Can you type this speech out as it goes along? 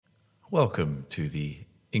Welcome to the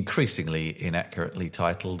increasingly inaccurately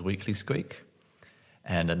titled Weekly Squeak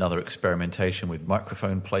and another experimentation with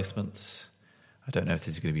microphone placements. I don't know if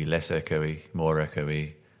this is going to be less echoey, more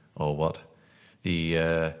echoey, or what.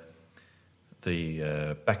 The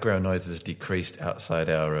background noises decreased outside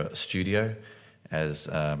our studio as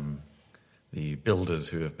the builders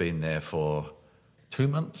who have been there for 2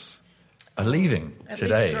 months are leaving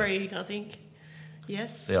today. At least 3, I think.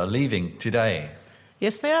 Yes. They are leaving today.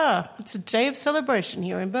 Yes, they are. It's a day of celebration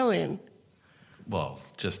here in Berlin. Well,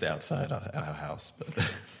 just outside our house. But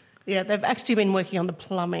yeah, they've actually been working on the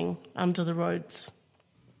plumbing under the roads.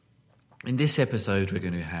 In this episode, we're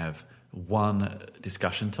going to have one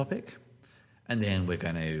discussion topic, and then we're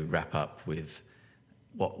going to wrap up with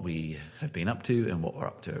what we have been up to and what we're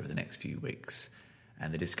up to over the next few weeks.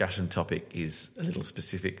 And the discussion topic is a little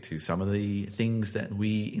specific to some of the things that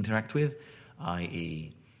we interact with,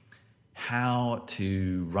 i.e., how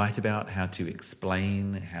to write about, how to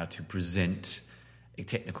explain, how to present a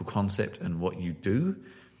technical concept and what you do,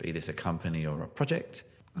 be this a company or a project,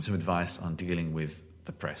 and some advice on dealing with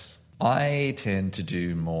the press. I tend to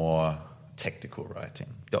do more technical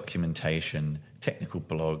writing, documentation, technical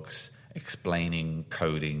blogs, explaining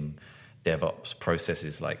coding, DevOps,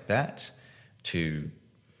 processes like that to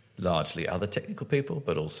largely other technical people,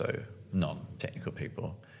 but also non-technical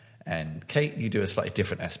people. And Kate, you do a slightly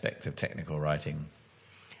different aspect of technical writing.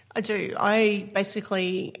 I do. I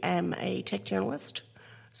basically am a tech journalist.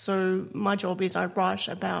 So my job is I write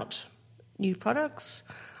about new products,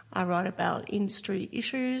 I write about industry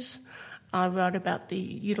issues, I write about the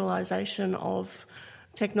utilisation of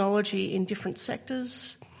technology in different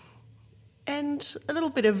sectors, and a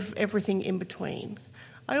little bit of everything in between.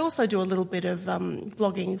 I also do a little bit of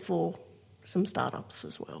blogging for some startups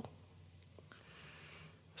as well.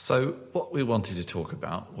 So what we wanted to talk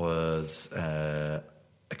about was a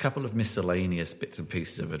couple of miscellaneous bits and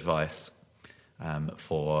pieces of advice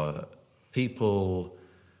for people,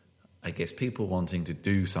 I guess, people wanting to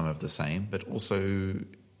do some of the same, but also,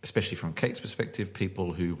 especially from Kate's perspective,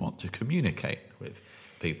 people who want to communicate with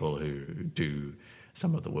people who do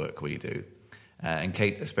some of the work we do. And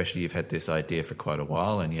Kate, especially, you've had this idea for quite a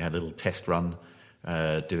while, and you had a little test run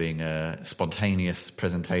doing a spontaneous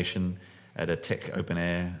presentation at a tech open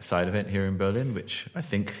air side event here in Berlin, which I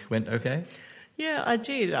think went okay. Yeah, I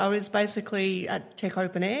did. I was basically at Tech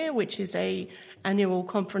Open Air, which is a annual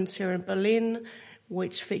conference here in Berlin,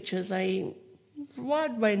 which features a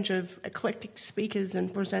wide range of eclectic speakers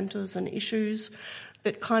and presenters and issues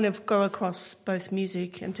that kind of go across both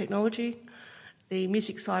music and technology. The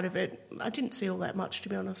music side of it, I didn't see all that much, to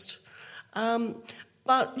be honest.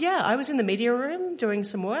 But yeah, I was in the media room doing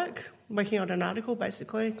some work, working on an article,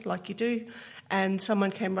 basically, like you do, and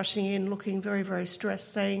someone came rushing in looking very, very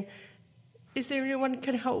stressed, saying, "Is there anyone who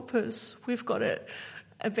can help us? We've got an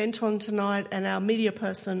event on tonight and our media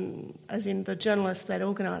person, as in the journalist that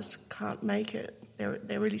organised, can't make it.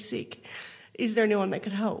 They're really sick. Is there anyone that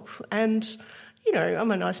could help?" And, you know,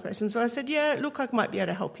 I'm a nice person, so I said, "Yeah, look, I might be able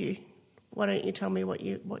to help you. Why don't you tell me what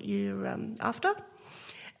you're after?"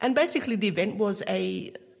 And basically the event was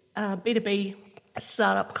a B2B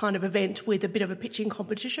startup kind of event with a bit of a pitching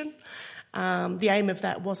competition. The aim of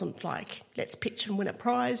that wasn't like, let's pitch and win a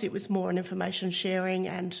prize. It was more an information sharing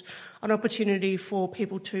and an opportunity for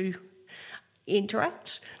people to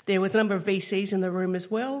interact. There was a number of VCs in the room as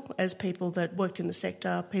well as people that worked in the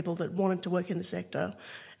sector, people that wanted to work in the sector,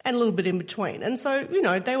 and a little bit in between. And so, you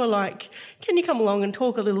know, they were like, can you come along and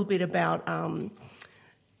talk a little bit about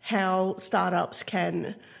how startups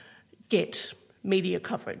can get media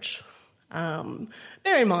coverage?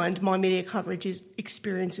 Bear in mind, my media coverage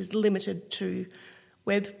experience is limited to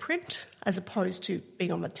web print as opposed to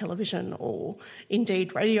being on the television or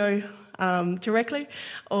indeed radio directly,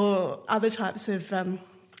 or other types of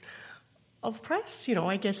press. You know,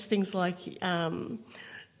 I guess things like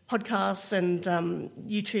podcasts and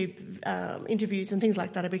YouTube interviews and things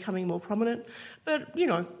like that are becoming more prominent. But, you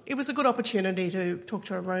know, it was a good opportunity to talk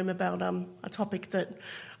to a room about a topic that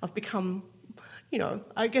I've become, you know,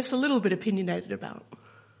 I guess a little bit opinionated about.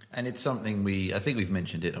 And it's something I think we've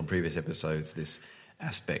mentioned it on previous episodes, this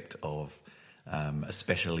aspect of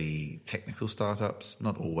especially technical startups,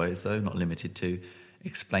 not always though, not limited to,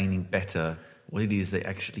 explaining better what it is they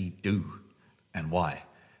actually do and why.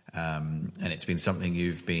 And it's been something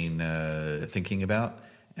you've been thinking about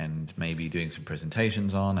and maybe doing some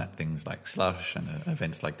presentations on at things like Slush and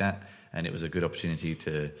events like that. And it was a good opportunity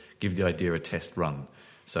to give the idea a test run.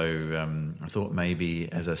 So I thought maybe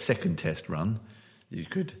as a second test run, you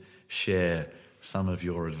could share some of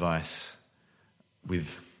your advice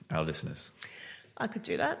with our listeners. I could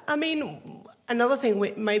do that. I mean, another thing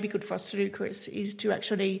that may be good for us to do, Chris, is to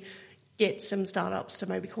actually get some startups to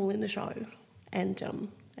maybe call in the show and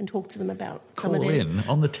talk to them about some of Call in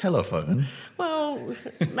on the telephone. Well,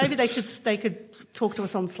 maybe they could talk to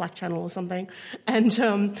us on Slack channel or something, and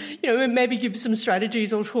maybe give some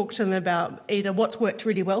strategies or talk to them about either what's worked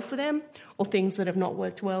really well for them or things that have not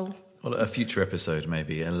worked well. Well, a future episode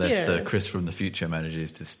maybe, unless Chris from the future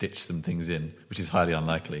manages to stitch some things in, which is highly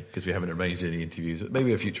unlikely because we haven't arranged any interviews. But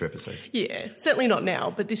maybe a future episode. Yeah, certainly not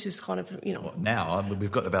now, but this is kind of, What, now?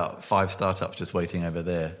 We've got about 5 startups just waiting over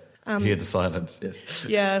there. Hear the silence, yes.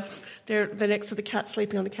 Yeah, they're next to the cat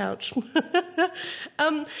sleeping on the couch.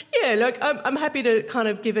 I'm happy to kind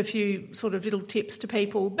of give a few sort of little tips to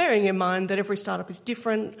people, bearing in mind that every startup is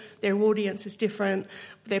different, their audience is different,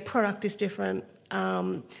 their product is different,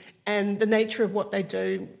 and the nature of what they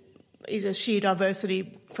do is a sheer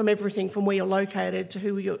diversity from everything from where you're located to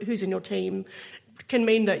who's in your team. Can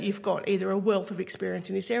mean that you've got either a wealth of experience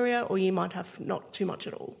in this area or you might have not too much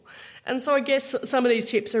at all. And so I guess some of these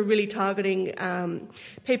tips are really targeting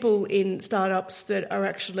people in startups that are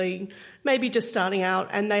actually maybe just starting out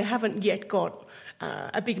and they haven't yet got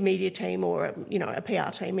a big media team or a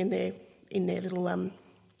PR team in their little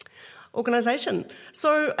organisation.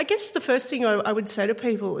 So I guess the first thing I would say to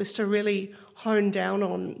people is to really hone down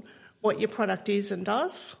on what your product is and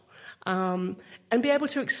does. And be able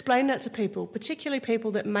to explain that to people, particularly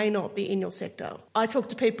people that may not be in your sector. I talk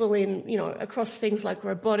to people across things like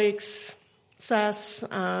robotics, SaaS,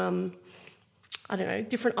 different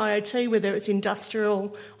IoT, whether it's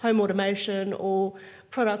industrial, home automation, or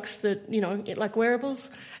products that, like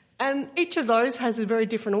wearables. And each of those has a very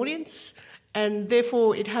different audience, and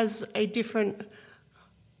therefore it has a different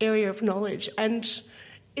area of knowledge. And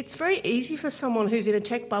it's very easy for someone who's in a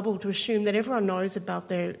tech bubble to assume that everyone knows about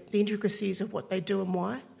the intricacies of what they do and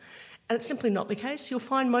why. And it's simply not the case. You'll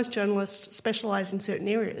find most journalists specialise in certain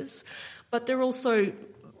areas, but they're also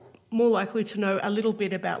more likely to know a little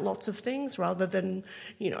bit about lots of things rather than,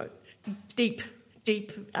 deep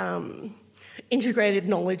integrated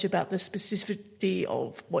knowledge about the specificity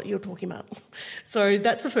of what you're talking about. So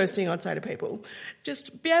that's the first thing I'd say to people.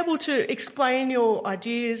 Just be able to explain your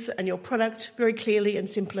ideas and your product very clearly and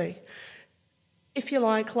simply. If you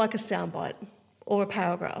like a soundbite or a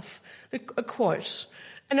paragraph, a quote,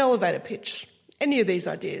 an elevator pitch, any of these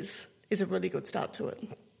ideas is a really good start to it.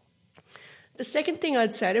 The second thing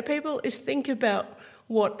I'd say to people is think about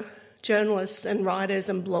what journalists and writers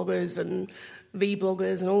and bloggers and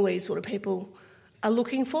V-bloggers and all these sort of people are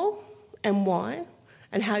looking for and why,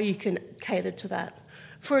 and how you can cater to that.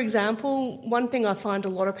 For example, one thing I find a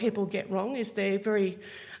lot of people get wrong is they're very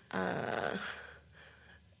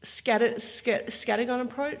scattergun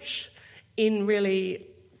approach in really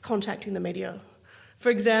contacting the media. For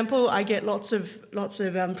example, I get lots of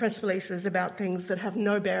press releases about things that have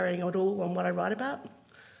no bearing at all on what I write about.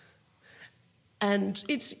 And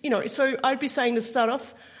it's, so I'd be saying to start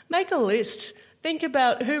off, make a list. Think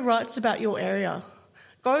about who writes about your area.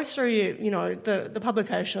 Go through the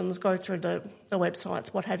publications, go through the websites,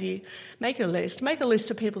 what have you. Make a list. Make a list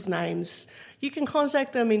of people's names. You can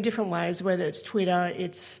contact them in different ways, whether it's Twitter,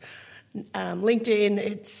 it's LinkedIn,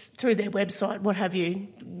 it's through their website, what have you.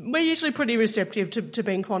 We're usually pretty receptive to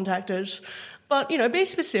being contacted. But, be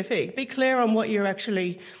specific. Be clear on what you're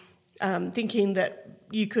actually thinking that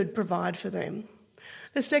you could provide for them.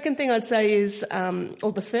 The second thing I'd say is,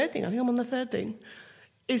 or the third thing, I think I'm on the third thing,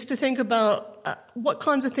 is to think about what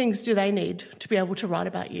kinds of things do they need to be able to write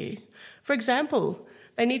about you. For example,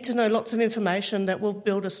 they need to know lots of information that will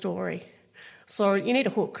build a story. So you need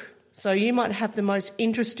a hook. So you might have the most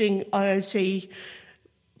interesting IoT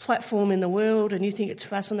platform in the world and you think it's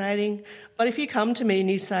fascinating, but if you come to me and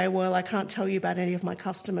you say, well, I can't tell you about any of my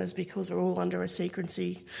customers because we're all under a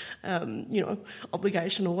secrecy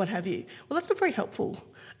obligation or what have you, well, that's not very helpful.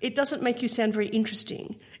 It doesn't make you sound very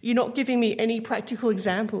interesting. You're not giving me any practical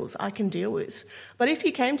examples I can deal with. But if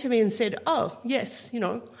you came to me and said, oh, yes,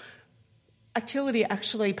 Actility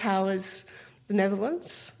actually powers the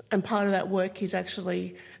Netherlands, and part of that work is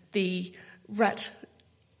actually the rat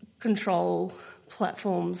control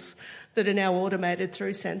platforms that are now automated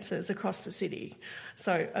through sensors across the city.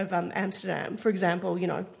 So of Amsterdam, for example,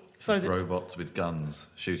 so robots with guns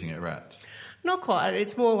shooting at rats. Not quite.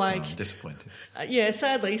 It's more like I'm disappointed.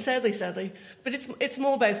 Sadly. But it's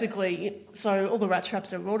more basically so all the rat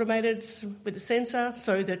traps are automated with a sensor,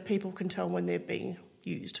 so that people can tell when they're being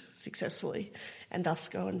used successfully, and thus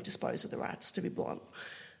go and dispose of the rats. To be blunt.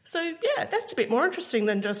 So, yeah, that's a bit more interesting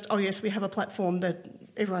than just, oh, yes, we have a platform that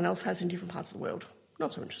everyone else has in different parts of the world.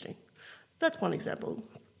 Not so interesting. That's one example.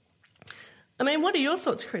 I mean, what are your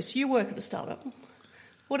thoughts, Chris? You work at a startup.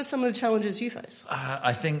 What are some of the challenges you face?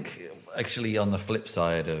 I think actually on the flip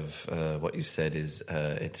side of what you said is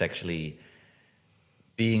it's actually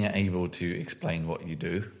being able to explain what you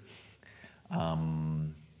do.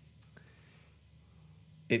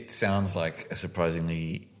 It sounds like a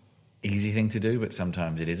surprisingly easy thing to do, but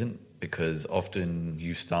sometimes it isn't, because often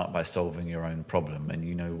you start by solving your own problem and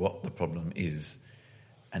you know what the problem is,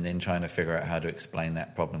 and then trying to figure out how to explain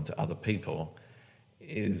that problem to other people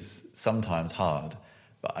is sometimes hard.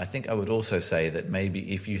 But I think I would also say that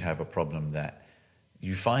maybe if you have a problem that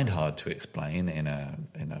you find hard to explain in a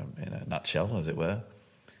nutshell, as it were,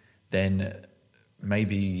 then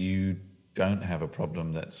maybe you don't have a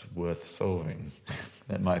problem that's worth solving.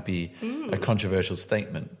 That might be a controversial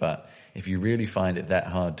statement, but if you really find it that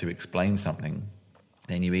hard to explain something,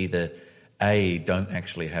 then you either A, don't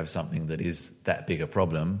actually have something that is that big a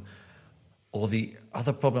problem, or the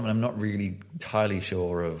other problem, and I'm not really entirely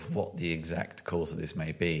sure of what the exact cause of this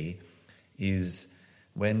may be, is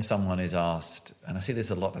when someone is asked, and I see this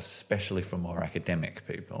a lot, especially from more academic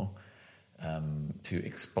people, to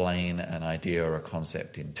explain an idea or a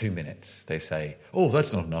concept in 2 minutes. They say, oh,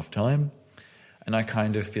 that's not enough time. And I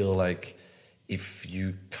kind of feel like if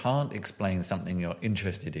you can't explain something you're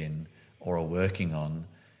interested in or are working on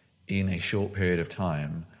in a short period of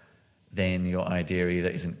time, then your idea either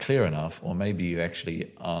isn't clear enough, or maybe you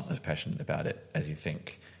actually aren't as passionate about it as you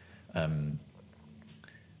think.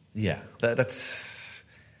 That's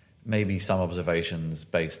maybe some observations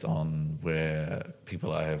based on where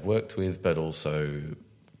people I have worked with, but also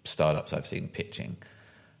startups I've seen pitching.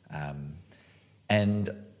 And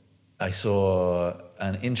I saw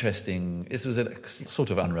an interesting, this was a sort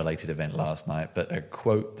of unrelated event last night, but a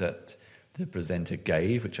quote that the presenter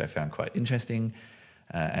gave, which I found quite interesting,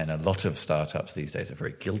 and a lot of startups these days are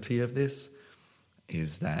very guilty of this,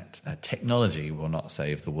 is that technology will not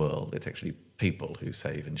save the world. It's actually people who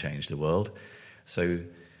save and change the world. So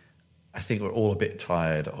I think we're all a bit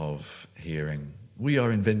tired of hearing, we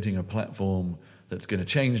are inventing a platform that's going to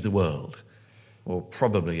change the world. Well,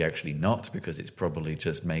 probably actually not, because it's probably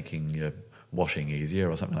just making your washing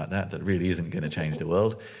easier or something like that. That really isn't going to change the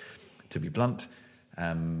world, to be blunt.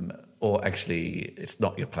 Or actually, it's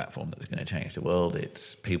not your platform that's going to change the world.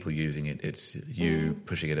 It's people using it. It's you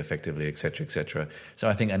pushing it effectively, et cetera, et cetera. So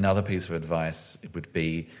I think another piece of advice would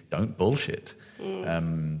be, don't bullshit.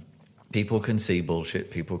 People can see bullshit.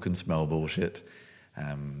 People can smell bullshit.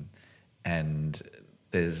 And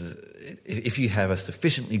if you have a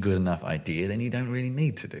sufficiently good enough idea, then you don't really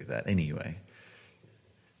need to do that anyway.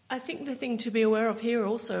 I think the thing to be aware of here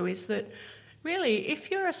also is that really,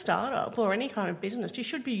 if you're a startup or any kind of business, you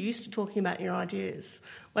should be used to talking about your ideas,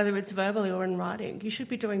 whether it's verbally or in writing. You should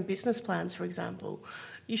be doing business plans, for example.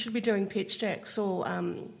 You should be doing pitch decks, or are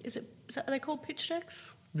they called pitch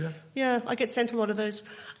decks? Yeah, I get sent a lot of those.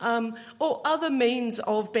 Or other means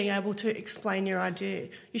of being able to explain your idea.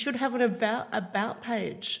 You should have an about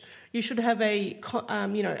page. You should have a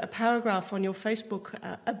paragraph on your Facebook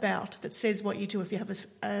about that says what you do if you have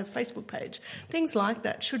a Facebook page. Things like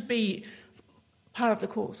that should be part of the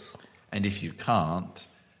course. And if you can't,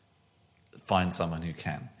 find someone who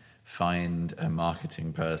can. Find a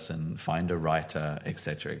marketing person, find a writer,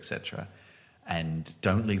 etc., etc. And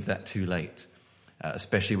don't leave that too late.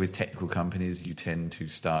 Especially with technical companies, you tend to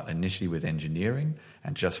start initially with engineering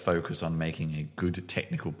and just focus on making a good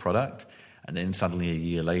technical product, and then suddenly a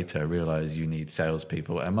year later realize you need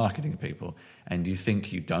salespeople and marketing people. And you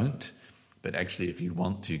think you don't, but actually if you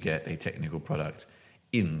want to get a technical product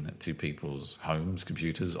into people's homes,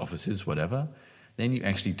 computers, offices, whatever, then you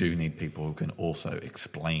actually do need people who can also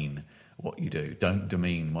explain what you do. Don't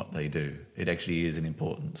demean what they do. It actually is an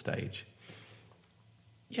important stage.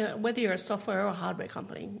 Yeah, whether you're a software or a hardware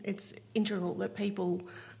company, it's integral that people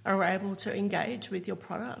are able to engage with your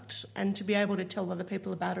product and to be able to tell other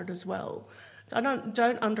people about it as well.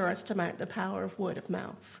 Don't underestimate the power of word of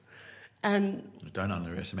mouth. And don't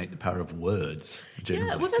underestimate the power of words,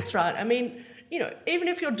 generally. Yeah, well, that's right. I mean, even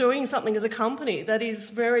if you're doing something as a company that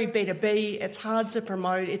is very B2B, it's hard to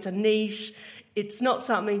promote, it's a niche, it's not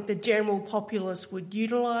something the general populace would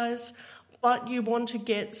utilise, but you want to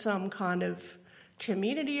get some kind of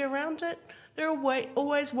community around it. There are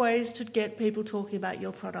always ways to get people talking about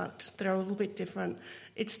your product that are a little bit different.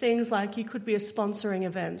 It's things like you could be sponsoring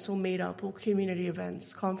events or meetup or community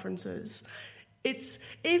events, conferences. It's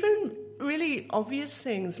even really obvious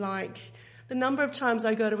things like the number of times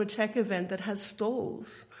I go to a tech event that has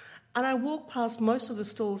stalls and I walk past most of the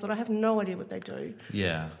stalls and I have no idea what they do.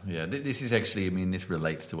 Yeah. This is actually, this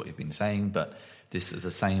relates to what you've been saying, but this is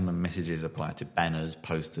the same messages apply to banners,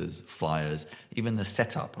 posters, flyers, even the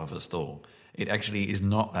setup of a stall. It actually is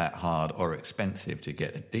not that hard or expensive to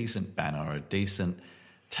get a decent banner or a decent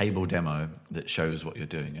table demo that shows what you're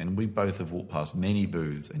doing. And we both have walked past many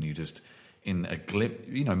booths, and you just, in a glimpse,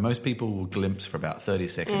 most people will glimpse for about 30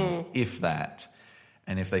 seconds, if that.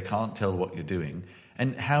 And if they can't tell what you're doing,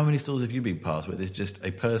 and how many stores have you been past where there's just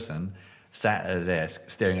a person sat at a desk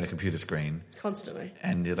staring at a computer screen constantly,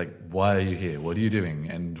 and you're like, why are you here? What are you doing?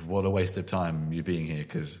 And what a waste of time you being here,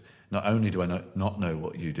 because not only do I not know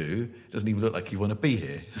what you do, it doesn't even look like you want to be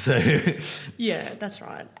here. So yeah, that's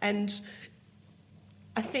right. And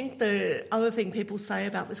I think the other thing people say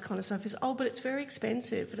about this kind of stuff is, but it's very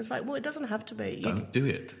expensive. And it's like, well, it doesn't have to be. Don't do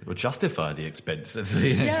it. Or justify the expense.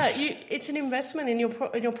 It's an investment in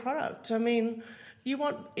your product. I mean,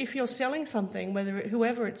 if you're selling something,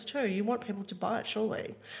 whoever it's to, you want people to buy it,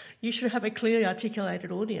 surely. You should have a clearly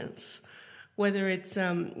articulated audience, whether it's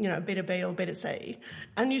B2B or B2C.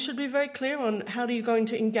 And you should be very clear on how you're going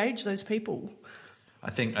to engage those people. I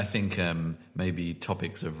think maybe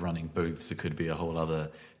topics of running booths, it could be a whole other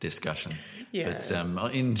discussion. Yeah.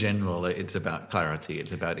 But in general, it's about clarity.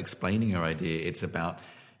 It's about explaining your idea. It's about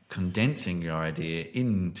condensing your idea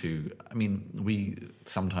into... I mean, we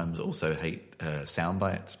sometimes also hate sound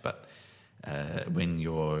bites, but when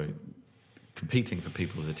you're competing for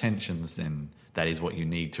people's attentions, then that is what you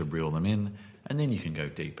need to reel them in, and then you can go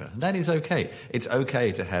deeper. That is okay. It's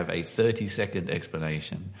okay to have a 30-second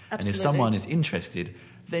explanation. Absolutely. And if someone is interested,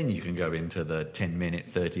 then you can go into the 10-minute,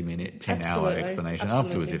 30-minute, 10-hour explanation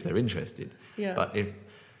afterwards if they're interested. Yeah. But if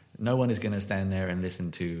no one is going to stand there and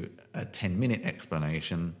listen to a 10-minute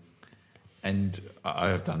explanation, and I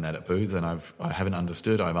have done that at booths, and I haven't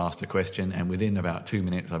understood, I've asked a question, and within about 2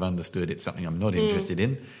 minutes I've understood it's something I'm not interested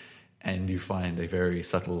in, and you find a very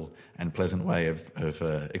subtle and pleasant way of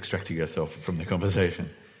extracting yourself from the conversation.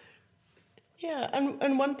 Yeah,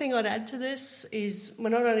 and one thing I'd add to this is we're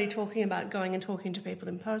not only talking about going and talking to people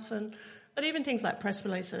in person, but even things like press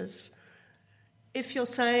releases. If you're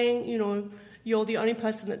saying, you're the only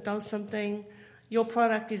person that does something, your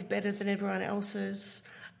product is better than everyone else's,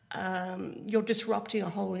 you're disrupting a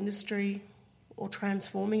whole industry or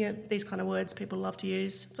transforming it, these kind of words people love to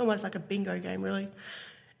use. It's almost like a bingo game, really.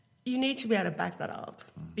 You need to be able to back that up,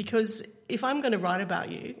 because if I'm going to write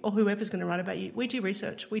about you, or whoever's going to write about you, we do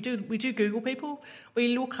research. We do Google people.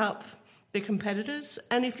 We look up the competitors,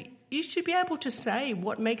 and if you should be able to say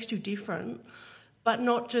what makes you different, but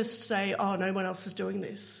not just say, no one else is doing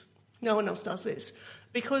this. No one else does this.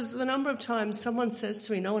 Because the number of times someone says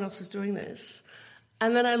to me, no one else is doing this,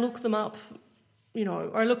 and then I look them up,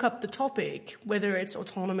 or I look up the topic, whether it's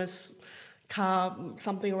autonomous car,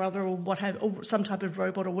 something or other, or some type of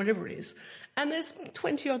robot or whatever it is, and there's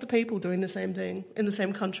 20 other people doing the same thing in the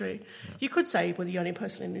same country. Yeah. You could say we're the only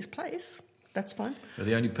person in this place. That's fine. We're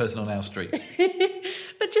the only person on our street.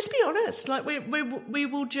 But just be honest. Like we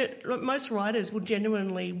will. Most writers will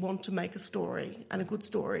genuinely want to make a story, and a good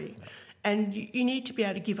story. Yeah. And you need to be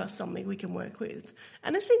able to give us something we can work with.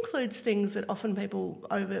 And this includes things that often people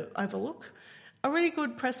overlook. A really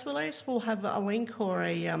good press release will have a link or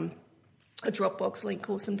a Dropbox link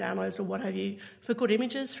or some downloads or what have you for good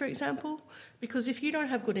images, for example. Because if you don't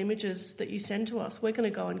have good images that you send to us, we're going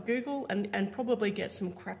to go on Google and probably get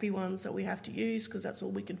some crappy ones that we have to use because that's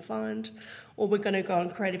all we can find. Or we're going to go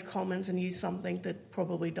on Creative Commons and use something that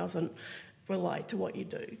probably doesn't relate to what you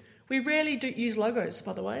do. We rarely do use logos,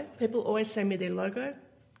 by the way. People always send me their logo.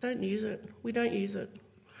 Don't use it. We don't use it.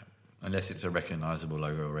 Unless it's a recognisable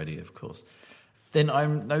logo already, of course. Then I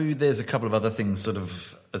know there's a couple of other things sort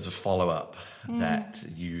of as a follow-up that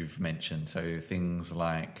you've mentioned. So things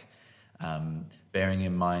like bearing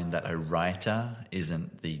in mind that a writer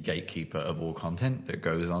isn't the gatekeeper of all content that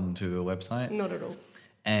goes onto a website. Not at all.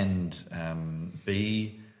 And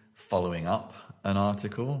B, following up an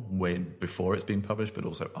article before it's been published, but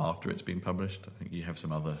also after it's been published. I think you have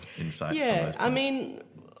some other insights on those points. I mean,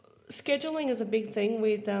 scheduling is a big thing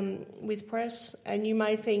with press, and you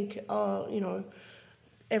may think,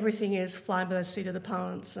 everything is flying by the seat of the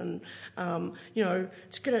pants, and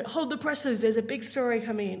it's going to hold the presses. There's a big story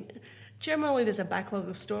coming in. Generally, there's a backlog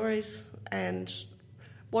of stories, and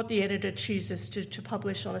what the editor chooses to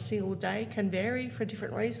publish on a single day can vary for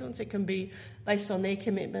different reasons. It can be based on their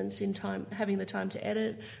commitments in time, having the time to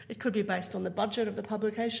edit. It could be based on the budget of the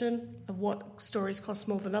publication, of what stories cost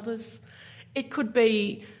more than others. It could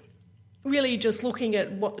be really just looking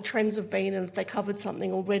at what the trends have been and if they covered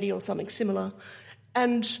something already or something similar.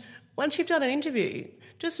 And once you've done an interview,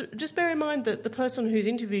 just bear in mind that the person who's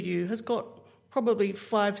interviewed you has got probably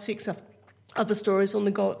 5, 6 other stories on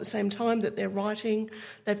the go at the same time that they're writing.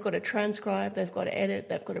 They've got to transcribe, they've got to edit,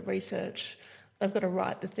 they've got to research. They've got to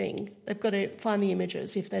write the thing. They've got to find the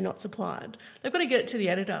images if they're not supplied. They've got to get it to the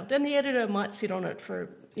editor. Then the editor might sit on it for,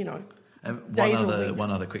 days or weeks. One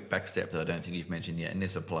other quick back step that I don't think you've mentioned yet, and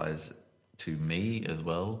this applies to me as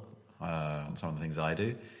well, on some of the things I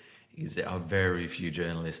do, is there are very few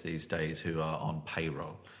journalists these days who are on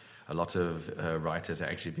payroll. A lot of writers are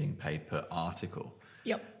actually being paid per article.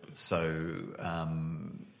 Yep. So...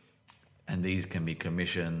 and these can be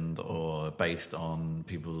commissioned or based on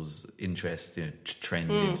people's interest,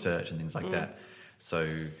 trends in search and things like that.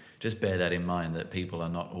 So just bear that in mind, that people are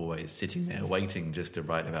not always sitting there waiting just to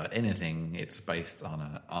write about anything. It's based on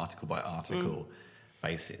an article by article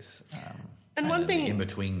basis. And one thing... the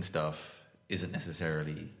in-between stuff isn't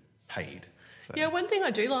necessarily paid. So. Yeah, one thing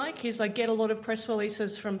I do like is I get a lot of press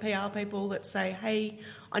releases from PR people that say, hey,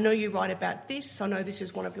 I know you write about this. I know this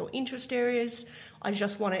is one of your interest areas. I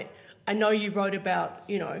just want it... I know you wrote about,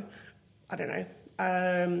 IoT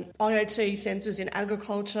sensors in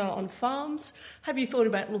agriculture on farms. Have you thought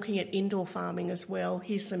about looking at indoor farming as well?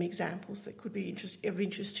 Here's some examples that could be of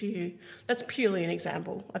interest to you. That's purely an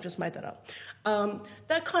example. I've just made that up.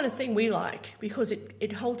 That kind of thing we like because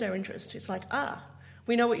it holds our interest. It's like,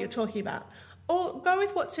 we know what you're talking about. Or go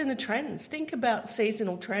with what's in the trends. Think about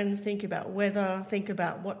seasonal trends. Think about weather. Think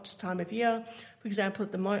about what time of year. For example,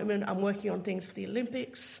 at the moment, I'm working on things for the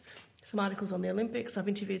Olympics. Some articles on the Olympics. I've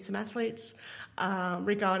interviewed some athletes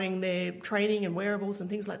regarding their training and wearables and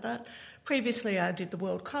things like that. Previously, I did the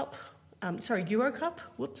World Cup. Euro Cup.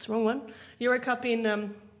 Whoops, wrong one. Euro Cup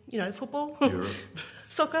in, football.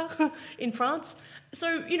 Soccer in France.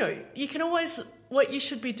 So, you can always... What you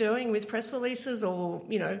should be doing with press releases or,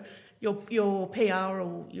 your PR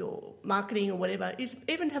or your marketing or whatever is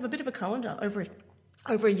even have a bit of a calendar over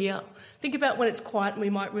a year. Think about when it's quiet and we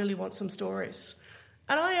might really want some stories.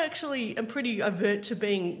 And I actually am pretty avert to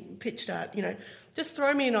being pitched at, just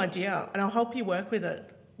throw me an idea and I'll help you work with it.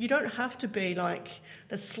 You don't have to be like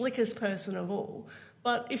the slickest person of all.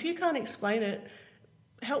 But if you can't explain it,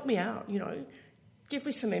 help me out, Give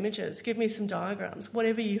me some images, give me some diagrams,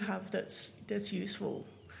 whatever you have that's useful.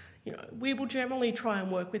 We will generally try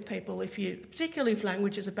and work with people particularly if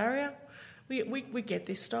language is a barrier. We get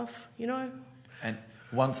this stuff, And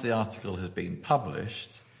once the article has been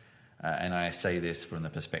published... and I say this from the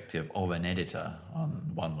perspective of an editor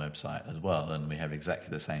on one website as well, and we have exactly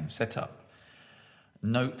the same setup.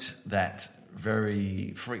 Note that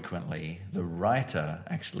very frequently the writer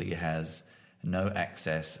actually has no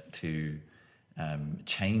access to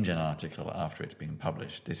change an article after it's been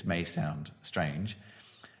published. This may sound strange.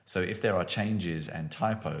 So if there are changes and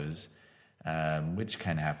typos, which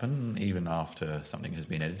can happen even after something has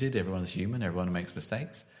been edited, everyone's human, everyone makes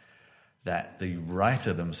mistakes, that the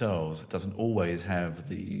writer themselves doesn't always have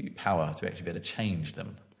the power to actually be able to change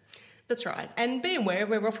them. That's right. And be aware,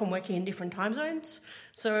 we're often working in different time zones.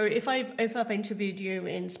 So if I've interviewed you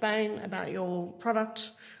in Spain about your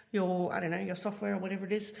product, your software or whatever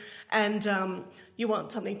it is, and you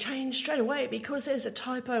want something changed straight away because there's a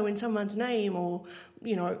typo in someone's name or,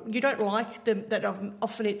 you don't like that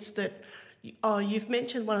often it's that, you've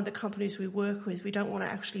mentioned one of the companies we work with, we don't want to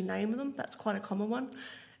actually name them. That's quite a common one.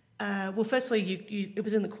 Well, firstly, it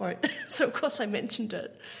was in the quote, so of course I mentioned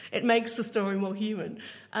it. It makes the story more human.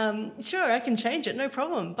 Sure, I can change it, no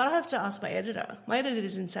problem, but I have to ask my editor. My editor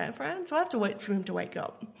is in San Fran, so I have to wait for him to wake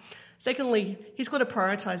up. Secondly, he's got to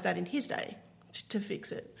prioritise that in his day to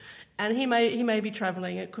fix it. And he may be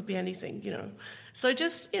travelling, it could be anything, So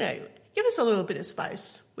just, give us a little bit of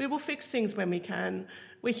space. We will fix things when we can.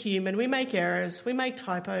 We're human, we make errors, we make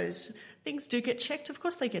typos. Things do get checked, of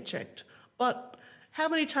course they get checked, but... How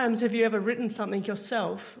many times have you ever written something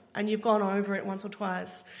yourself and you've gone over it once or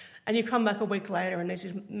twice and you come back a week later and there's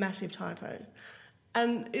this massive typo?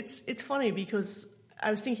 And it's funny because I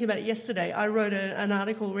was thinking about it yesterday. I wrote an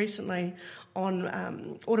article recently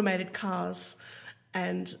on automated cars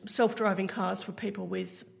and self-driving cars for people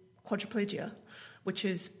with quadriplegia, which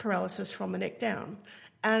is paralysis from the neck down.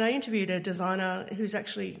 And I interviewed a designer who's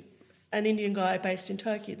actually an Indian guy based in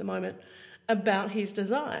Turkey at the moment about his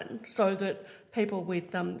design so that people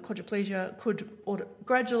with quadriplegia could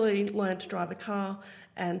gradually learn to drive a car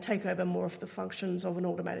and take over more of the functions of an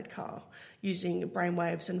automated car using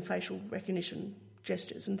brainwaves and facial recognition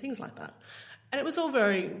gestures and things like that. And it was all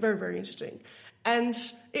very, very, very interesting. And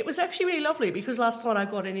it was actually really lovely because last night I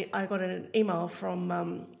got an email from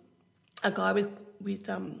a guy with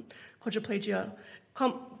quadriplegia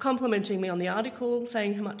complimenting me on the article,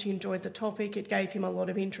 saying how much he enjoyed the topic. It gave him a lot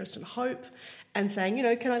of interest and hope, and saying,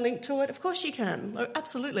 can I link to it? Of course you can,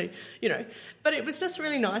 absolutely, But it was just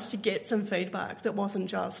really nice to get some feedback that wasn't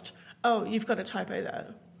just, oh, you've got a typo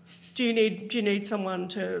there. Do you need someone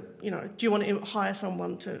to, do you want to hire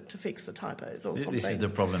someone to fix the typos or something? This is the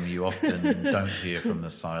problem you often don't hear from the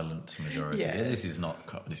silent majority. Yeah. This is not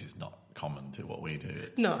common to what we do.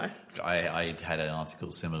 No. I had an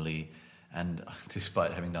article similarly, and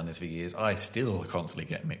despite having done this for years, I still constantly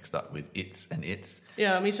get mixed up with its and its.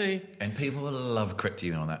 Yeah, me too. And people love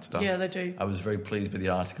correcting you on that stuff. Yeah, they do. I was very pleased with the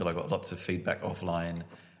article. I got lots of feedback offline,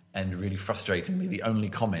 and really frustratingly, the only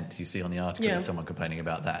comment you see on the article is someone complaining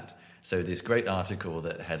about that. So this great article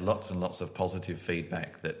that had lots and lots of positive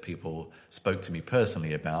feedback that people spoke to me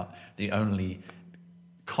personally about, the only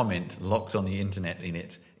comment locked on the internet in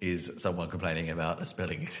it is someone complaining about a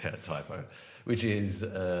spelling typo, which is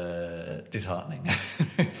disheartening.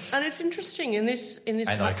 And it's interesting in this. And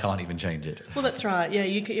I can't even change it. Well, that's right. Yeah,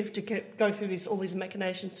 you have to go through all these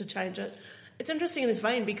machinations to change it. It's interesting in this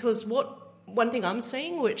vein because one thing I'm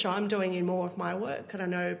seeing, which I'm doing in more of my work, and I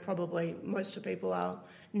know probably most of people are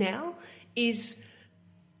now, is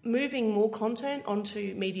moving more content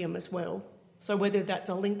onto Medium as well. So whether that's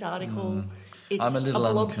a linked article, it's a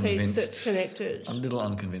blog piece that's connected. I'm a little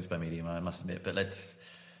unconvinced by Medium, I must admit, but let's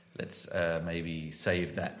maybe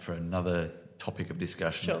save that for another topic of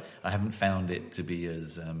discussion. Sure. I haven't found it to be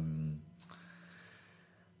as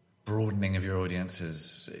broadening of your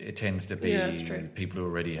audiences. It tends to be people who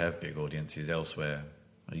already have big audiences elsewhere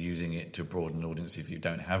are using it to broaden an audience. If you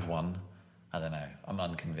don't have one, I don't know. I'm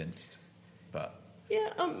unconvinced, but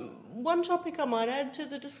one topic I might add to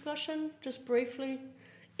the discussion, just briefly,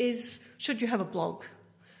 is should you have a blog,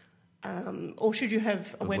 or should you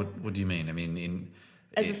have a web? What do you mean? I mean,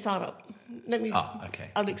 as a startup. Let me.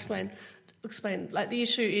 Okay. I'll explain. Like the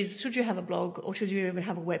issue is, should you have a blog or should you even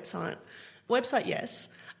have a website? Website, yes.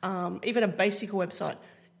 Even a basic website.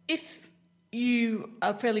 If you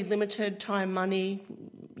are fairly limited time, money,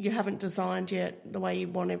 you haven't designed yet the way you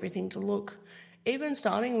want everything to look, even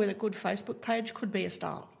starting with a good Facebook page could be a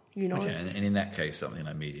start. Okay, and in that case, something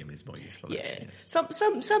like Medium is more useful. Yeah, actually,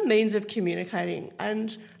 yes. some means of communicating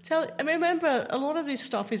and remember, a lot of this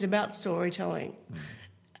stuff is about storytelling.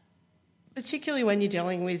 Particularly when you're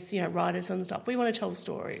dealing with writers and stuff, we want to tell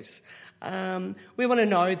stories. We want to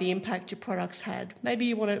know the impact your products had.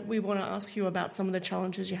 Maybe we want to ask you about some of the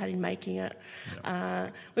challenges you had in making it.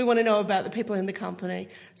 Yep. We want to know about the people in the company.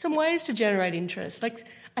 Some ways to generate interest. Like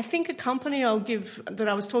I think a company that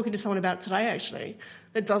I was talking to someone about today actually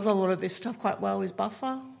that does a lot of this stuff quite well is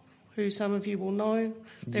Buffer, who some of you will know.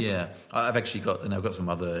 I've actually got some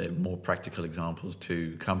other more practical examples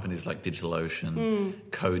too. Companies like DigitalOcean,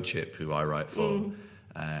 CodeShip, who I write for,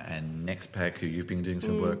 and NextPack, who you've been doing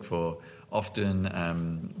some work for.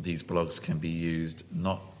 Often these blogs can be used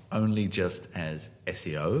not only just as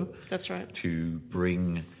SEO. That's right. To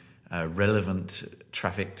bring relevant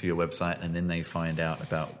traffic to your website, and then they find out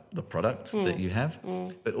about the product that you have,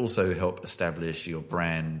 but also help establish your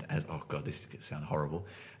brand as, oh God, this could sound horrible,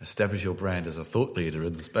 establish your brand as a thought leader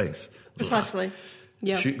in the space. Precisely.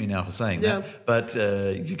 Yeah. Shoot me now for saying that. But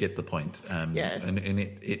you get the point. And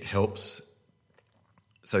it helps.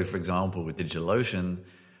 So, for example, with DigitalOcean,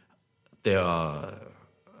 there are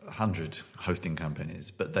 100 hosting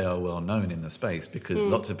companies, but they are well known in the space because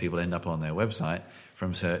lots of people end up on their website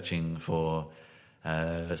from searching for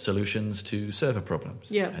solutions to server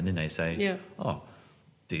problems. Yeah. And then they say,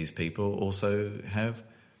 these people also have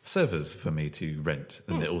servers for me to rent,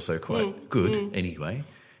 and they're also quite good anyway.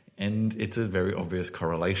 And it's a very obvious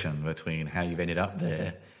correlation between how you've ended up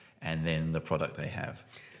there and then the product they have.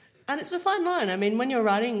 And it's a fine line. I mean, when you're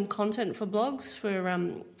writing content for blogs, for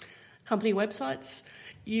company websites,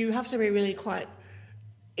 you have to be really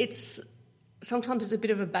sometimes it's a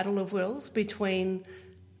bit of a battle of wills between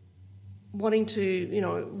wanting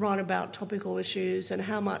to, write about topical issues and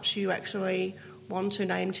how much you actually want to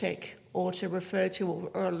name check or to refer to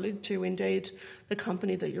or allude to, indeed, the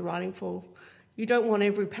company that you're writing for. You don't want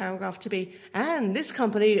every paragraph to be, and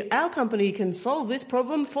our company can solve this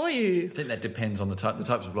problem for you. I think that depends on the types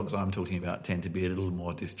of blogs I'm talking about tend to be a little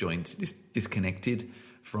more disconnected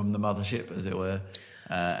from the mothership, as it were.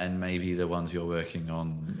 And maybe the ones you're working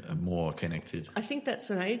on are more connected. I think that's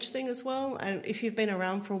an age thing as well. And if you've been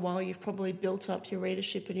around for a while, you've probably built up your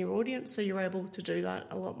readership and your audience, so you're able to do that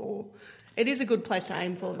a lot more. It is a good place to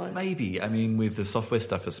aim for, though. Maybe. I mean, with the software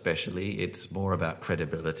stuff especially, it's more about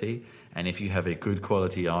credibility. And if you have a good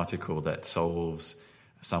quality article that solves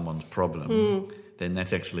someone's problem, then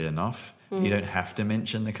that's actually enough. You don't have to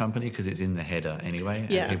mention the company because it's in the header anyway,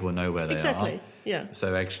 and people know where they are. Yeah.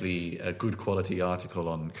 So actually, a good quality article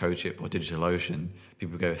on CodeShip or DigitalOcean,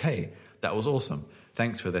 people go, hey, that was awesome.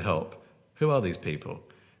 Thanks for the help. Who are these people?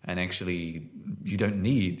 And actually, you don't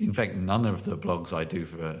need... In fact, none of the blogs I do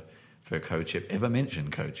for for CodeShip ever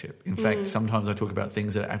mention CodeShip. In fact, sometimes I talk about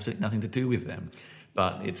things that have absolutely nothing to do with them,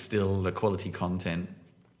 but it's still the quality content.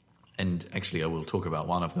 And actually, I will talk about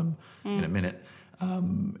one of them in a minute.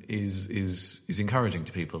 Is encouraging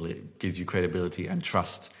to people. It gives you credibility and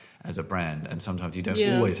trust as a brand. And sometimes you don't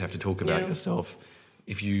always have to talk about yourself.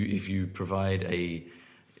 If you provide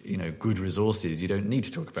good resources, you don't need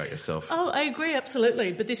to talk about yourself. Oh, I agree,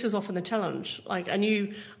 absolutely. But this is often the challenge. Like a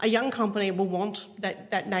young company will want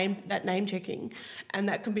that name checking, and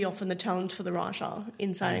that can be often the challenge for the writer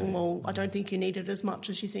in saying, well, I don't think you need it as much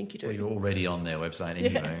as you think you do. Well, you're already on their website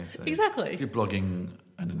anyway. So exactly. If you're blogging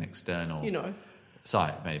on an external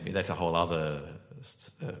site, maybe that's a whole other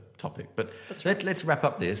topic. But let's wrap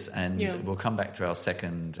up this, and we'll come back to our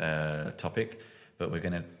second topic. But we're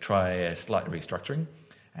going to try a slight restructuring,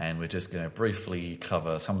 and we're just going to briefly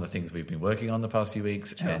cover some of the things we've been working on the past few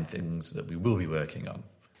weeks and things that we will be working on.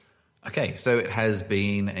 Okay, so it has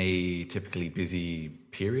been a typically busy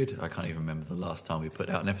period. I can't even remember the last time we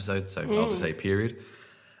put out an episode, so I'll just say period.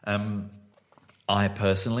 I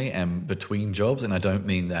personally am between jobs, and I don't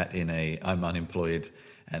mean that I'm unemployed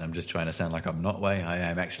and I'm just trying to sound like I'm not way. I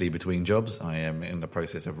am actually between jobs. I am in the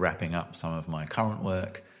process of wrapping up some of my current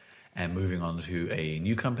work and moving on to a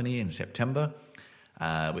new company in September,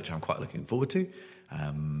 which I'm quite looking forward to.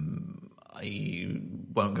 I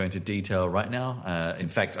won't go into detail right now. In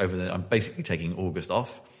fact, I'm basically taking August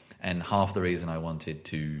off, and half the reason I wanted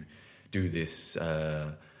to do this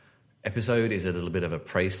episode is a little bit of a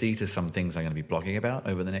précis to some things I'm going to be blogging about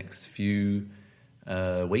over the next few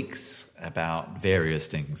weeks about various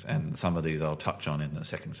things, and some of these I'll touch on in the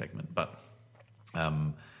second segment. But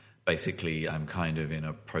basically, I'm kind of in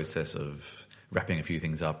a process of wrapping a few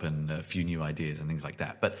things up and a few new ideas and things like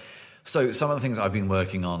that. But so some of the things I've been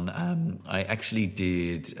working on, I actually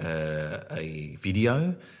did a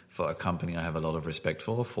video for a company I have a lot of respect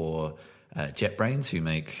for JetBrains, who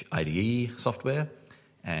make IDE software.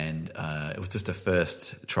 And it was just a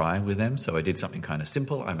first try with them. So I did something kind of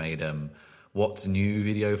simple. I made what's new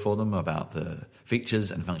video for them about the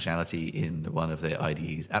features and functionality in one of their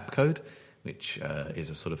IDE's app code, which is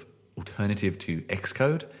a sort of alternative to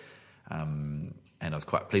Xcode. And I was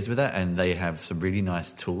quite pleased with that. And they have some really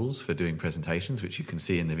nice tools for doing presentations, which you can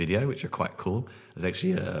see in the video, which are quite cool. There's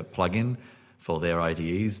actually a plugin for their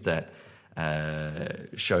IDEs that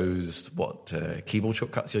shows what keyboard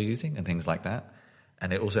shortcuts you're using and things like that.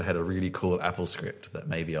 And it also had a really cool Apple script that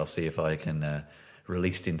maybe I'll see if I can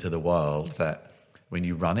release into the wild, that when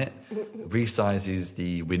you run it, resizes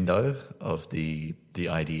the window of the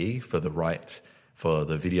IDE for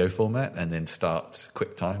the video format, and then starts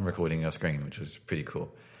QuickTime recording your screen, which was pretty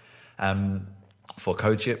cool. For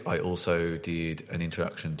CodeShip, I also did an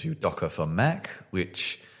introduction to Docker for Mac,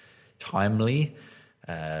 which timely.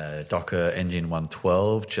 Docker Engine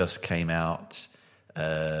 1.12 just came out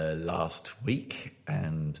last week,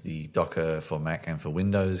 and the Docker for Mac and for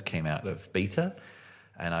Windows came out of beta,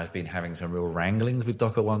 and I've been having some real wranglings with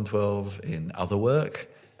Docker 1.12 in other work,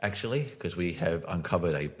 actually, because we have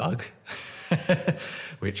uncovered a bug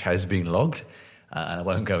which has been logged, and I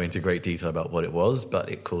won't go into great detail about what it was, but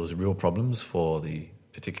it caused real problems for the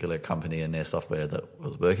particular company and their software that I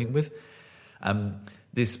was working with.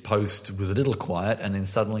 This post was a little quiet, and then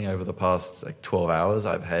suddenly over the past 12 hours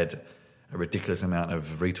I've had a ridiculous amount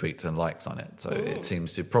of retweets and likes on it. So it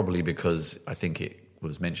seems to, probably because I think it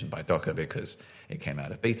was mentioned by Docker because it came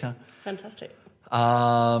out of beta. Fantastic.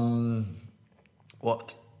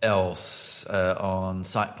 What else? On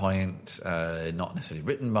SitePoint, not necessarily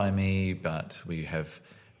written by me, but we have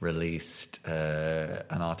released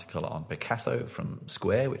an article on Picasso from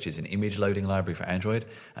Square, which is an image loading library for Android.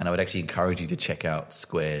 And I would actually encourage you to check out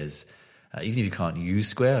Square's even if you can't use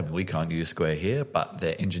Square. I mean, we can't use Square here, but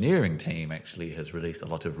their engineering team actually has released a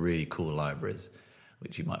lot of really cool libraries,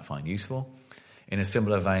 which you might find useful. In a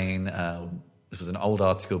similar vein, this was an old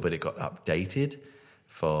article, but it got updated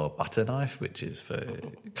for Butterknife, which is for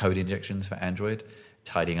code injections for Android,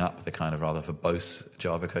 tidying up the kind of rather verbose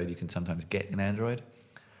Java code you can sometimes get in Android.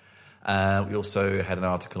 We also had an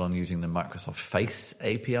article on using the Microsoft Face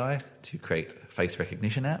API to create a face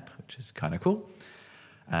recognition app, which is kind of cool.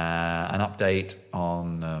 An update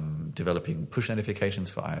on developing push notifications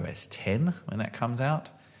for iOS 10 when that comes out.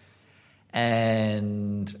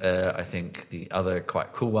 And I think the other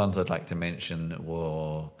quite cool ones I'd like to mention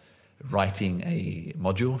were writing a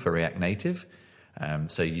module for React Native.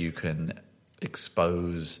 So you can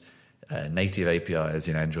expose native APIs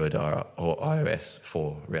in Android or iOS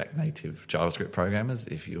for React Native JavaScript programmers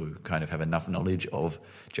if you kind of have enough knowledge of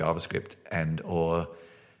JavaScript and or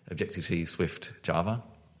Objective-C, Swift, Java.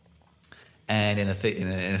 And in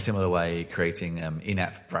a similar way, creating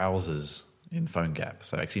in-app browsers in PhoneGap.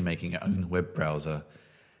 So actually making your own web browser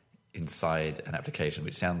inside an application,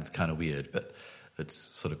 which sounds kind of weird, but it's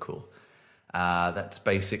sort of cool. That's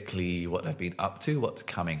basically what I've been up to, what's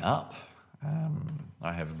coming up.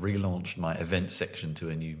 I have relaunched my event section to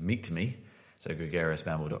a new Meet Me, so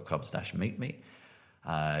gregariousbamble.com/meet me.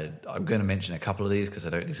 I'm going to mention a couple of these because I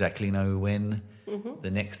don't exactly know when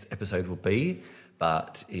the next episode will be,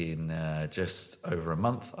 but in just over a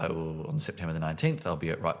month, on September the 19th, I'll be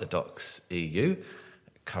at Write the Docs EU,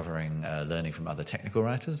 covering learning from other technical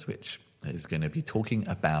writers, which is going to be talking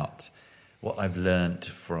about what I've learned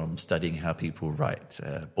from studying how people write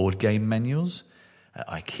board game manuals,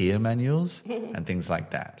 IKEA manuals, and things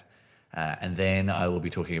like that. And then I will be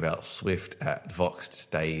talking about Swift at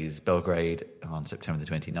Voxed Days Belgrade on September the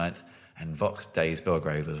 29th. And Voxed Days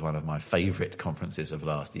Belgrade was one of my favourite conferences of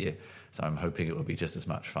last year, so I'm hoping it will be just as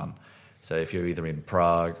much fun. So if you're either in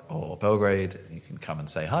Prague or Belgrade, you can come and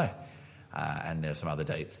say hi. And there's some other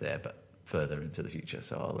dates there, but further into the future.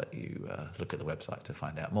 So I'll let you look at the website to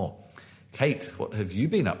find out more. Kate, what have you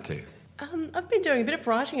been up to? I've been doing a bit of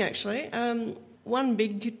writing, actually. One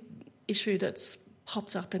big issue that's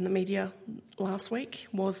popped up in the media last week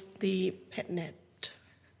was the PetNet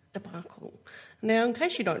debacle. Now, in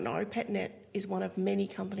case you don't know, PetNet is one of many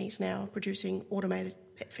companies now producing automated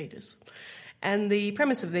pet feeders. And the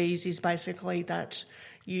premise of these is basically that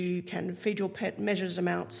you can feed your pet measured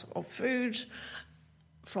amounts of food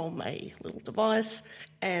from a little device,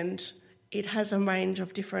 and it has a range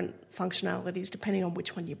of different functionalities depending on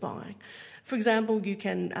which one you buy. For example, you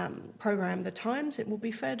can program the times it will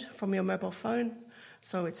be fed from your mobile phone,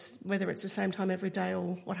 so it's whether it's the same time every day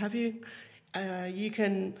or what have you. You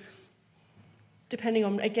can, depending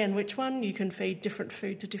on, again, which one, you can feed different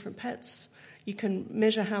food to different pets. You can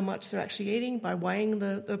measure how much they're actually eating by weighing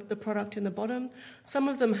the product in the bottom. Some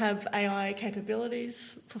of them have AI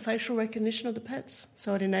capabilities for facial recognition of the pets,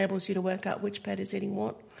 so it enables you to work out which pet is eating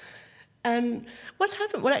what. And what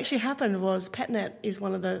actually happened was PetNet is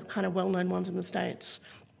one of the kind of well-known ones in the States,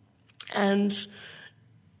 and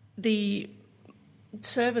the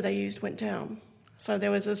server they used went down. So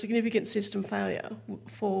there was a significant system failure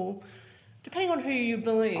for, depending on who you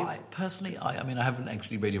believe. I haven't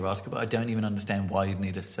actually read your article, but I don't even understand why you'd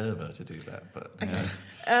need a server to do that. But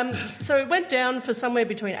okay. So it went down for somewhere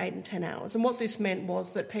between 8 and 10 hours. And what this meant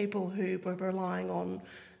was that people who were relying on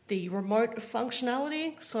the remote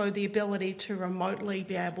functionality, so the ability to remotely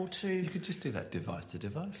be able to... You could just do that device to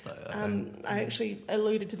device, though. I actually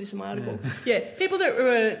alluded to this in my article. Yeah, people that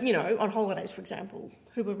were, on holidays, for example,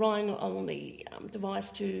 who were relying on the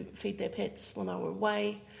device to feed their pets when they were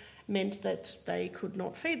away, meant that they could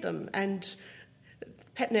not feed them. And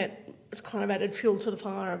PetNet was kind of added fuel to the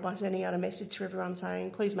fire by sending out a message to everyone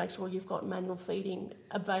saying, please make sure you've got manual feeding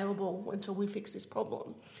available until we fix this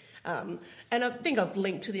problem. And I think I've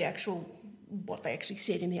linked to what they actually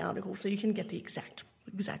said in the article, so you can get the exact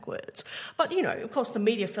words. But, of course, the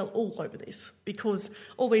media fell all over this because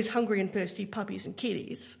all these hungry and thirsty puppies and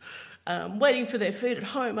kitties waiting for their food at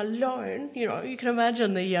home alone, you can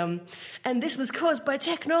imagine and this was caused by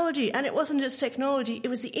technology. And it wasn't just technology, it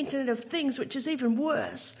was the Internet of Things, which is even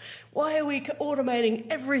worse. Why are we automating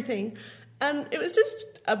everything? And it was just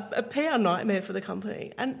a PR nightmare for the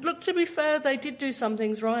company. And look, to be fair, they did do some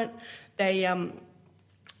things right. They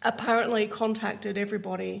apparently contacted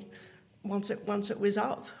everybody once it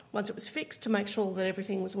was fixed, to make sure that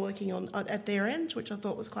everything was working at their end, which I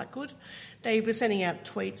thought was quite good. They were sending out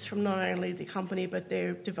tweets from not only the company but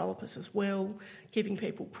their developers as well, giving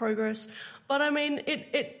people progress. But I mean,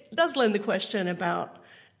 it does lend the question about,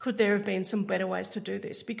 could there have been some better ways to do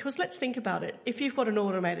this? Because let's think about it. If you've got an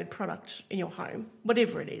automated product in your home,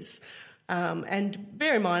 whatever it is, and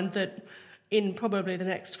bear in mind that in probably the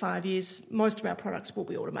next 5 years, most of our products will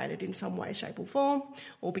be automated in some way, shape or form,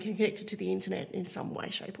 or be connected to the internet in some way,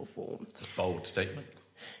 shape or form. It's a bold statement.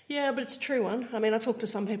 Yeah, but it's a true one. I mean, I talk to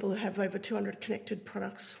some people who have over 200 connected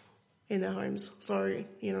products in their homes. So,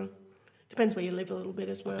 depends where you live a little bit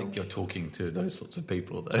as well. I think you're talking to those sorts of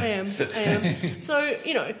people, though. I am. So,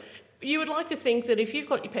 you would like to think that if you've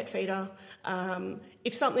got your pet feeder,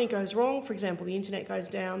 if something goes wrong, for example, the internet goes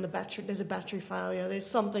down, there's a battery failure, there's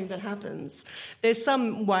something that happens, there's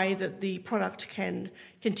some way that the product can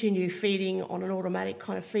continue feeding on an automatic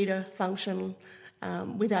kind of feeder function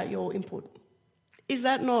without your input. Is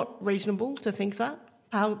that not reasonable to think that?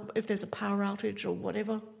 If there's a power outage or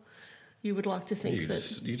whatever, you would like to think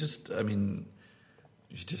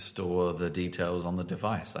You just store the details on the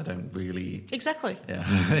device. I don't really... Exactly. Yeah.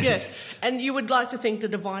 Yes. And you would like to think the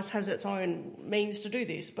device has its own means to do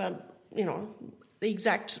this, but, the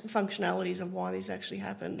exact functionalities of why this actually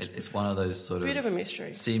happened. It's one of those sort Bit of a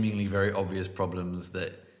mystery. Seemingly very obvious problems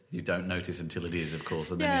that you don't notice until it is, of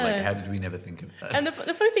course. And then you're like, how did we never think of that? And the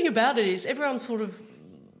funny thing about it is everyone sort of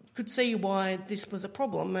could see why this was a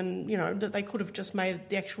problem, and, you know, that they could have just made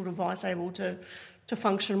the actual device able to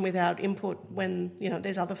function without input when, you know,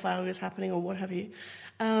 there's other failures happening or what have you.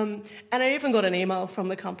 And I even got an email from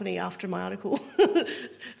the company after my article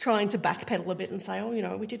trying to backpedal a bit and say, oh, you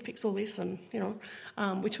know, we did fix all this, and, you know,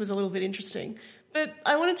 which was a little bit interesting. But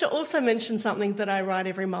I wanted to also mention something that I write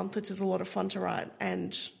every month, which is a lot of fun to write,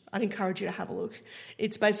 and I'd encourage you to have a look.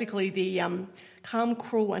 It's basically the Calm,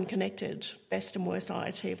 Cruel and Connected Best and Worst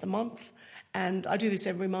IoT of the month. And I do this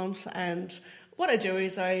every month, and what I do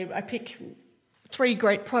is I pick 3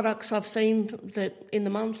 great products I've seen that in the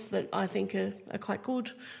month that I think are quite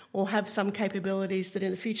good or have some capabilities that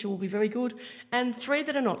in the future will be very good, and 3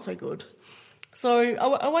 that are not so good. So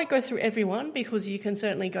I won't go through every one because you can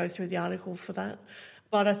certainly go through the article for that.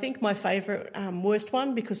 But I think my favourite worst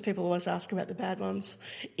one, because people always ask about the bad ones,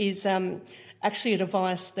 is actually a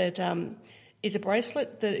device that is a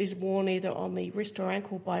bracelet that is worn either on the wrist or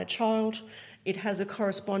ankle by a child. It has a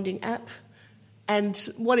corresponding app. And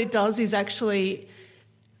what it does is actually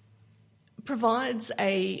provides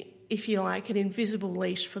if you like, an invisible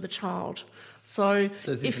leash for the child. So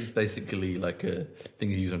this is basically like a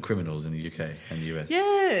thing you use on criminals in the UK and the US.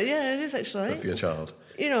 Yeah, it is actually. But for your child.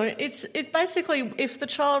 You know, it basically, if the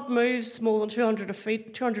child moves more than 200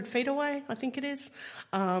 feet away, I think it is,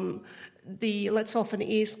 lets off an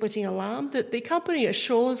ear-splitting alarm that the company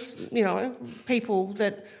assures, you know, people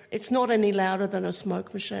that it's not any louder than a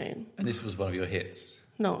smoke machine. And this was one of your hits?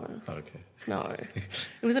 No. Oh, okay. No,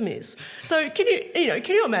 it was a miss. So can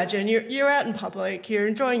you imagine you're out in public, you're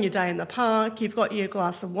enjoying your day in the park, you've got your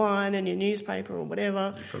glass of wine and your newspaper or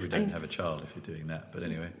whatever. You probably don't have a child if you're doing that, but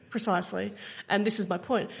anyway. Precisely, and this is my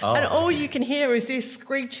point. Oh, and all you can hear is this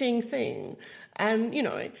screeching thing, and you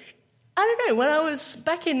know, I don't know. When I was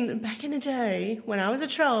back in the day, when I was a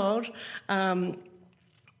child, and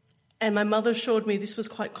my mother assured me this was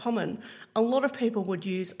quite common, a lot of people would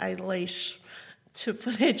use a leash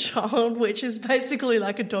for their child, which is basically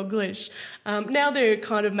like a dog leash. Now they're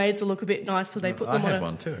kind of made to look a bit nicer. They put them I had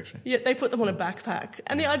one too, actually. Yeah, they put them on a backpack.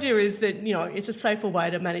 And the idea is that, you know, it's a safer way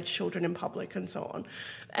to manage children in public and so on.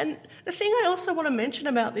 And the thing I also want to mention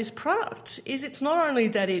about this product is it's not only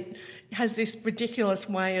that it has this ridiculous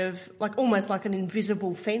way of, like, almost like an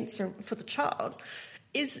invisible fence for the child,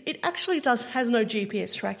 is it actually has no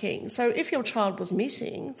GPS tracking. So if your child was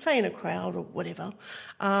missing, say in a crowd or whatever,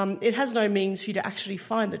 it has no means for you to actually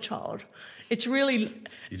find the child. It's really...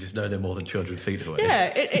 You just know they're more than 200 feet away.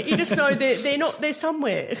 Yeah, you just know they're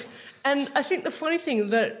somewhere. And I think the funny thing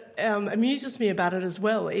that amuses me about it as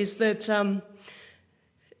well is that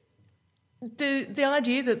the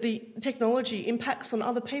idea that the technology impacts on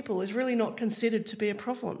other people is really not considered to be a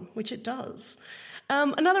problem, which it does.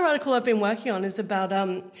 Another article I've been working on is about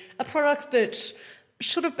a product that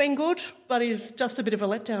should have been good, but is just a bit of a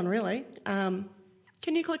letdown, really.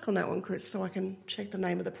 Can you click on that one, Chris, so I can check the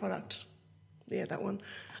name of the product? Yeah, that one.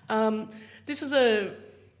 This is a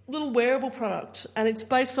little wearable product, and it's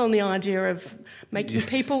based on the idea of making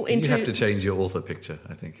people into... You have to change your author picture,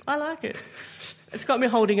 I think. I like it. It's got me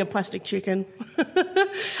holding a plastic chicken.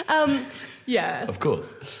 Yeah. Of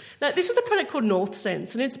course. Now, this is a product called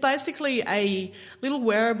NorthSense, and it's basically a little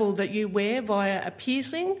wearable that you wear via a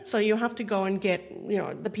piercing. So you have to go and get, you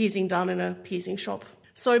know, the piercing done in a piercing shop.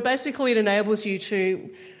 So basically it enables you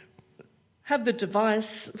to have the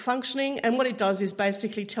device functioning, and what it does is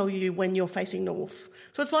basically tell you when you're facing north.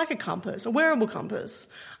 So it's like a compass, a wearable compass.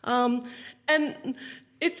 And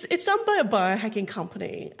it's done by a biohacking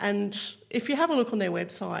company, and if you have a look on their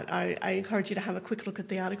website, I encourage you to have a quick look at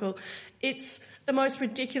the article. It's the most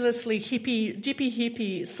ridiculously dippy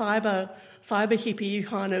hippie, cyber hippie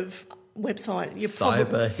kind of website.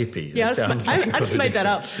 Cyber hippie. Yeah, I just made that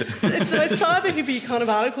up. It's the most cyber hippie kind of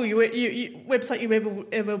article website you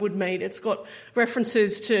ever would meet. It's got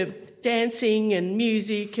references to dancing and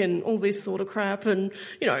music and all this sort of crap, and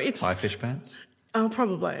you know, it's high fish pants. Oh,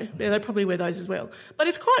 probably. Yeah, they probably wear those as well. But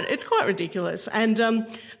it's quite ridiculous. And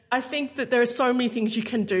I think that there are so many things you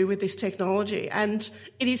can do with this technology, and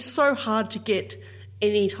it is so hard to get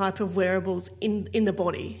any type of wearables in the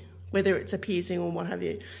body, whether it's a piercing or what have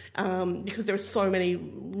you, because there are so many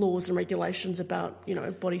laws and regulations about, you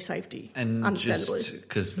know, body safety. And understandably, just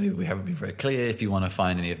because maybe we haven't been very clear, if you want to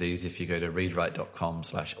find any of these, if you go to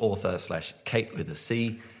readwrite.com/author/Kate with a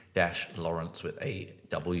C - Lawrence with a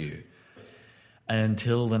W.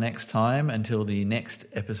 Until the next time, until the next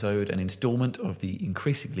episode and instalment of the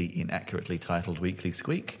increasingly inaccurately titled Weekly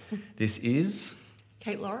Squeak, this is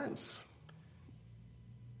Kate Lawrence.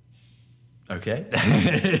 Okay.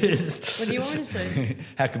 What do you want me to say?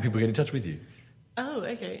 How can people get in touch with you? Oh,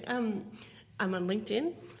 okay. I'm on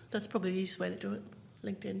LinkedIn. That's probably the easiest way to do it.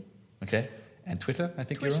 LinkedIn. Okay. And Twitter, I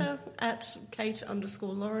think Twitter, you're on? at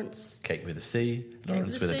Kate_Lawrence. Kate with a C,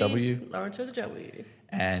 Lawrence Kate with a W. Lawrence with a W.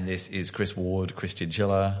 And this is Chris Ward, Chris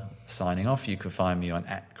Chinchilla, signing off. You can find me on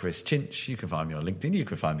 @ChrisChinch. You can find me on LinkedIn. You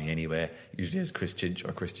can find me anywhere, usually as Chris Chinch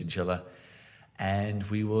or Chris Chinchilla. And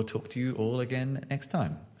we will talk to you all again next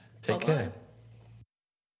time. Take Bye-bye. care.